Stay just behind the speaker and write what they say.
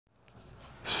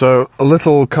So, a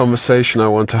little conversation I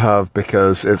want to have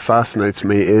because it fascinates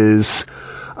me is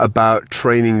about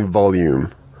training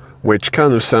volume, which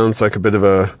kind of sounds like a bit of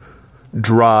a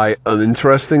dry,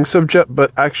 uninteresting subject,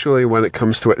 but actually when it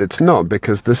comes to it, it's not,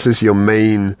 because this is your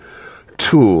main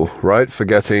tool, right, for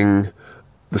getting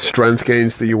the strength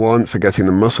gains that you want, for getting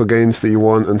the muscle gains that you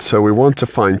want, and so we want to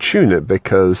fine-tune it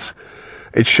because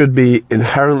it should be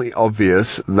inherently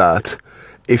obvious that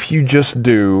if you just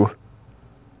do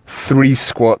 3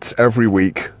 squats every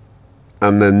week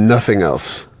and then nothing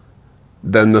else,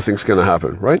 then nothing's going to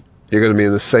happen, right? You're going to be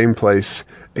in the same place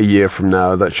a year from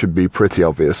now. That should be pretty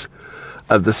obvious.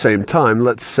 At the same time,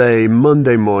 let's say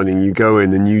Monday morning you go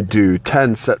in and you do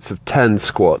 10 sets of 10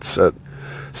 squats at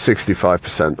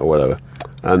 65% or whatever,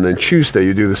 and then Tuesday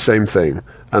you do the same thing,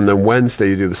 and then Wednesday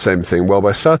you do the same thing. Well,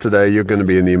 by Saturday you're going to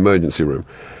be in the emergency room.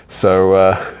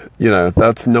 So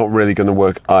that's not really going to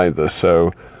work either.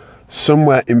 So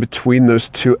somewhere in between those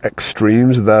two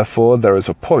extremes, therefore, there is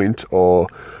a point, or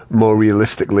more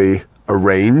realistically, a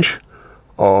range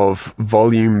of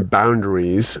volume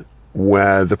boundaries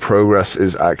where the progress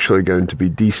is actually going to be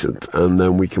decent. And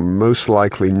then we can most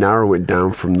likely narrow it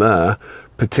down from there,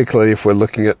 particularly if we're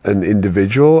looking at an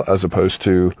individual as opposed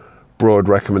to broad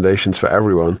recommendations for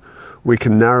everyone. We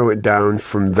can narrow it down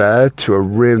from there to a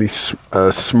really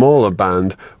smaller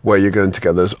band where you're going to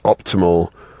get those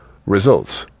optimal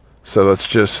results. So that's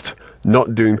just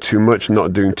not doing too much,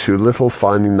 not doing too little,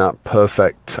 finding that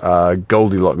perfect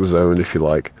Goldilocks zone, if you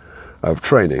like, of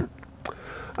training.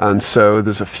 And so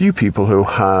there's a few people who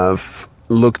have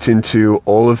looked into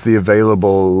all of the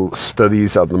available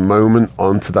studies at the moment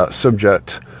onto that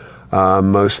subject,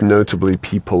 most notably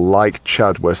people like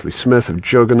Chad Wesley Smith of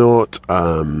Juggernaut,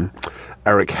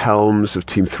 Eric Helms of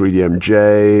Team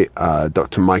 3DMJ,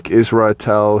 Dr. Mike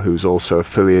Israetel, who's also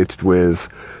affiliated with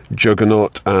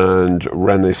Juggernaut and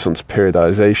Renaissance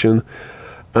Periodization.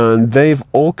 And they've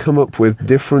all come up with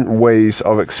different ways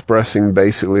of expressing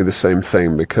basically the same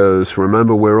thing, because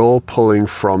remember, we're all pulling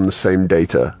from the same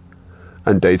data,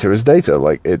 and data is data.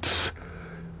 Like,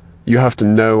 you have to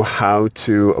know how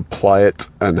to apply it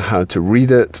and how to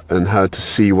read it and how to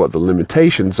see what the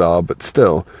limitations are, but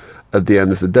still, at the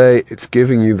end of the day, it's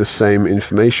giving you the same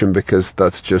information because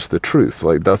that's just the truth.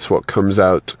 Like, that's what comes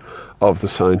out of the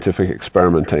scientific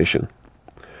experimentation.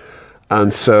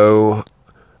 And so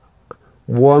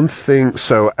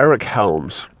Eric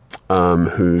Helms,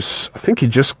 I think he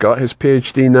just got his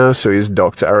PhD now, so he's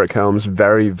Dr. Eric Helms,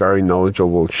 very, very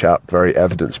knowledgeable chap, very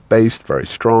evidence-based, very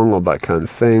strong, all that kind of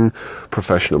thing,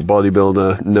 professional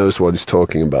bodybuilder, knows what he's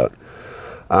talking about.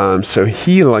 So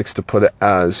he likes to put it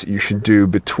as you should do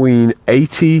between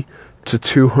 80 to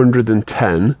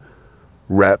 210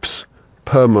 reps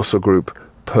per muscle group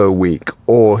per week,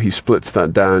 or he splits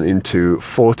that down into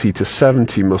 40 to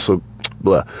 70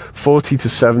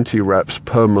 reps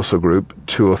per muscle group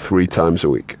 2 or 3 times a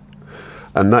week.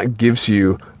 And that gives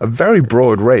you a very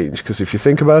broad range, because if you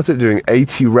think about it, doing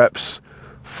 80 reps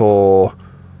for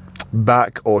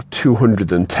back or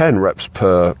 210 reps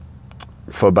for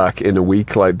back in a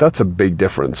week, like, that's a big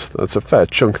difference. That's a fair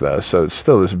chunk there. So it's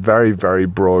still this very, very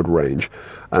broad range,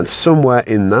 and somewhere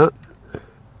in that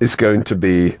is going to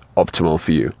be optimal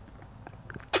for you.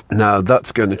 Now,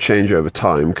 that's going to change over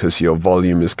time because your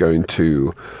volume is going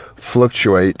to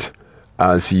fluctuate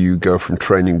as you go from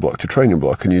training block to training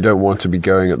block, and you don't want to be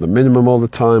going at the minimum all the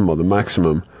time or the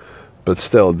maximum, but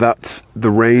still, that's the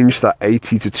range, that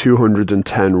 80 to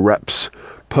 210 reps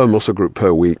per muscle group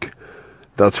per week.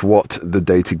 That's what the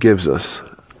data gives us.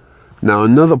 Now,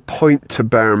 another point to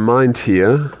bear in mind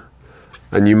here,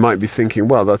 and you might be thinking,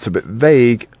 well, that's a bit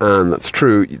vague, and that's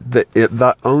true,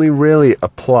 that only really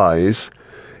applies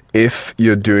if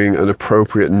you're doing an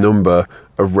appropriate number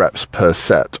of reps per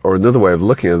set. Or another way of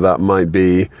looking at that might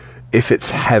be if it's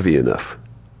heavy enough.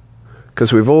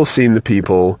 Because we've all seen the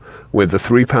people with the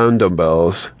 3-pound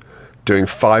dumbbells doing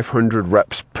 500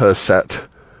 reps per set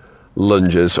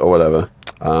lunges or whatever,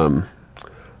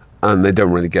 and they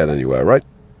don't really get anywhere, right?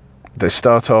 They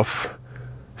start off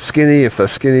skinny if they're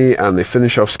skinny, and they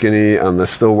finish off skinny, and they're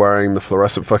still wearing the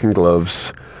fluorescent fucking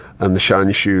gloves and the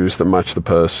shiny shoes that match the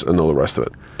purse and all the rest of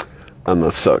it. And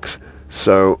that sucks.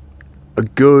 So a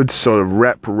good sort of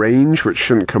rep range, which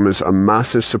shouldn't come as a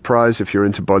massive surprise if you're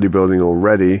into bodybuilding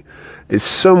already, is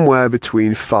somewhere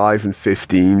between 5 and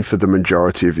 15 for the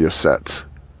majority of your sets.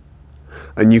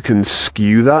 And you can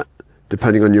skew that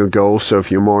depending on your goals. So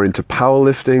if you're more into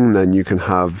powerlifting, then you can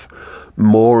have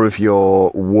more of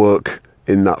your work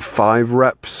in that 5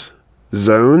 reps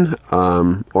zone,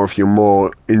 or if you're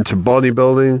more into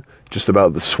bodybuilding, just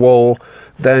about the swole,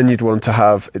 then you'd want to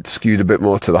have it skewed a bit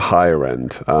more to the higher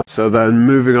end. So then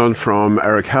moving on from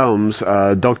Eric Helms,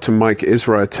 Dr. Mike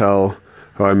Israetel,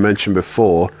 who I mentioned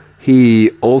before, he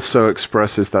also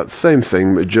expresses that same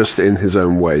thing, but just in his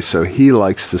own way. So he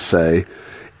likes to say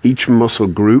each muscle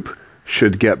group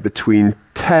should get between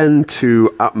 10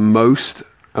 to, at most,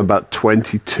 about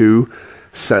 22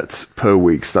 sets per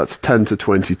week. So that's 10 to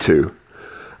 22.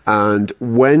 And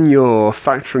when you're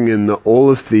factoring in that all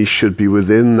of these should be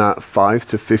within that 5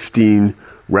 to 15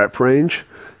 rep range,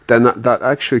 then that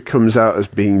actually comes out as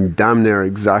being damn near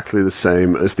exactly the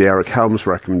same as the Eric Helms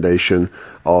recommendation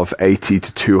of 80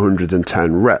 to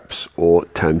 210 reps, or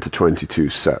 10 to 22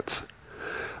 sets.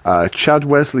 Chad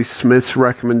Wesley Smith's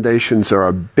recommendations are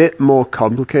a bit more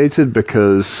complicated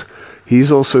because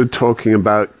he's also talking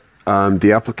about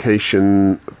the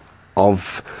application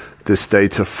of this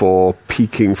data for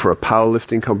peaking for a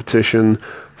powerlifting competition,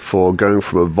 for going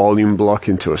from a volume block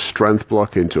into a strength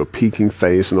block, into a peaking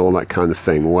phase, and all that kind of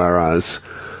thing. Whereas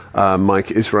Mike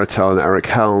Israetel and Eric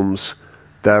Helms,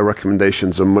 their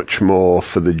recommendations are much more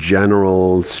for the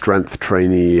general strength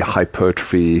trainee,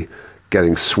 hypertrophy,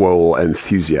 getting swole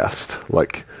enthusiast,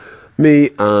 like me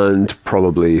and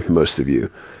probably most of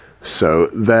you. So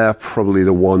they're probably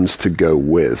the ones to go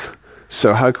with.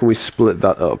 So how can we split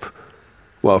that up?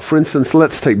 Well, for instance,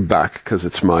 let's take back, because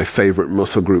it's my favorite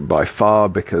muscle group by far,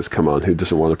 because come on, who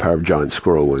doesn't want a pair of giant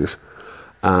squirrel wings?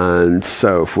 And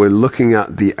so if we're looking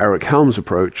at the Eric Helms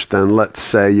approach, then let's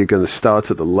say you're going to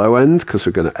start at the low end, because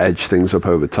we're going to edge things up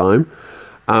over time,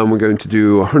 and we're going to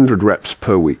do 100 reps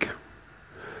per week.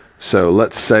 So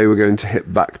let's say we're going to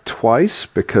hit back twice,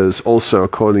 because also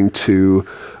according to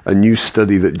a new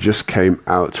study that just came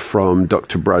out from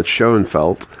Dr. Brad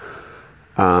Schoenfeld,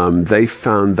 they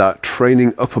found that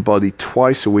training upper body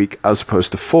twice a week as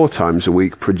opposed to 4 times a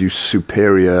week produced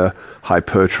superior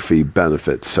hypertrophy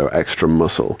benefits, so extra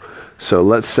muscle. So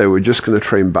let's say we're just going to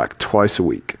train back twice a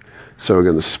week. So we're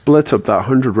going to split up that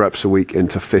 100 reps a week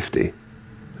into 50.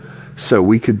 So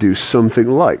we could do something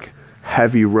like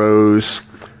heavy rows,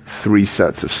 3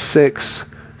 sets of 6.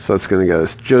 So that's going to get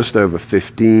us just over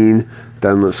 15.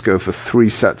 Then let's go for 3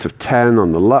 sets of 10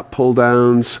 on the lat pull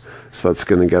downs. So that's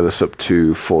going to get us up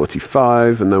to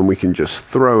 45, and then we can just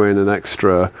throw in an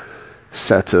extra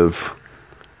set of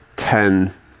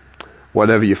 10,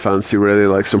 whatever you fancy really,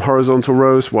 like some horizontal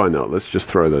rows. Why not? Let's just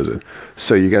throw those in.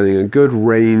 So you're getting a good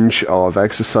range of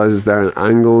exercises there and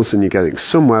angles, and you're getting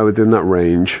somewhere within that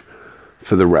range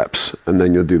for the reps. And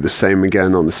then you'll do the same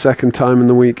again on the second time in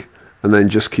the week, and then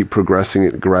just keep progressing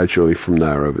it gradually from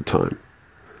there over time.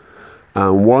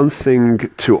 And one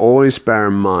thing to always bear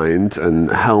in mind,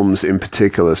 and Helms in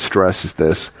particular stresses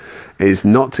this, is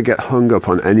not to get hung up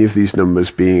on any of these numbers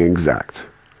being exact.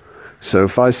 So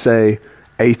if I say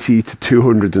 80 to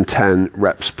 210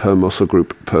 reps per muscle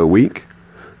group per week,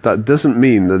 that doesn't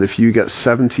mean that if you get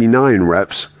 79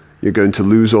 reps, you're going to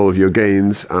lose all of your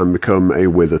gains and become a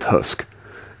withered husk.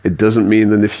 It doesn't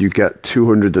mean that if you get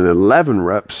 211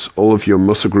 reps, all of your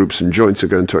muscle groups and joints are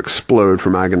going to explode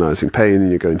from agonizing pain and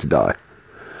you're going to die.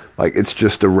 Like, it's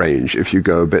just a range. If you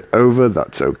go a bit over,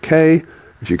 that's okay.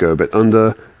 If you go a bit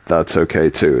under, that's okay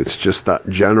too. It's just that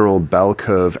general bell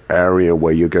curve area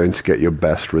where you're going to get your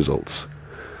best results.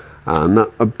 And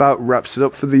that about wraps it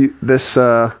up for this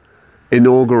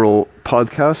inaugural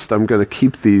podcast. I'm going to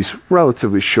keep these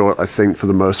relatively short, I think, for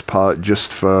the most part,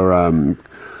 just for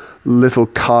little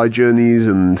car journeys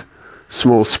and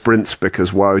small sprints,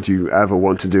 because why would you ever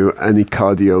want to do any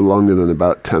cardio longer than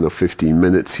about 10 or 15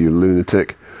 minutes, you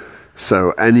lunatic?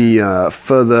 So any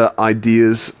further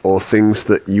ideas or things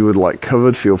that you would like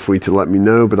covered, feel free to let me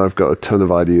know, but I've got a ton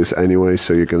of ideas anyway,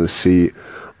 so you're going to see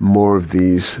more of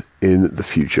these in the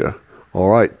future. All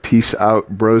right, peace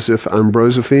out, Broseph and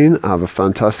Brosephine. Have a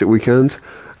fantastic weekend,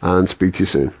 and speak to you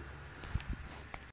soon.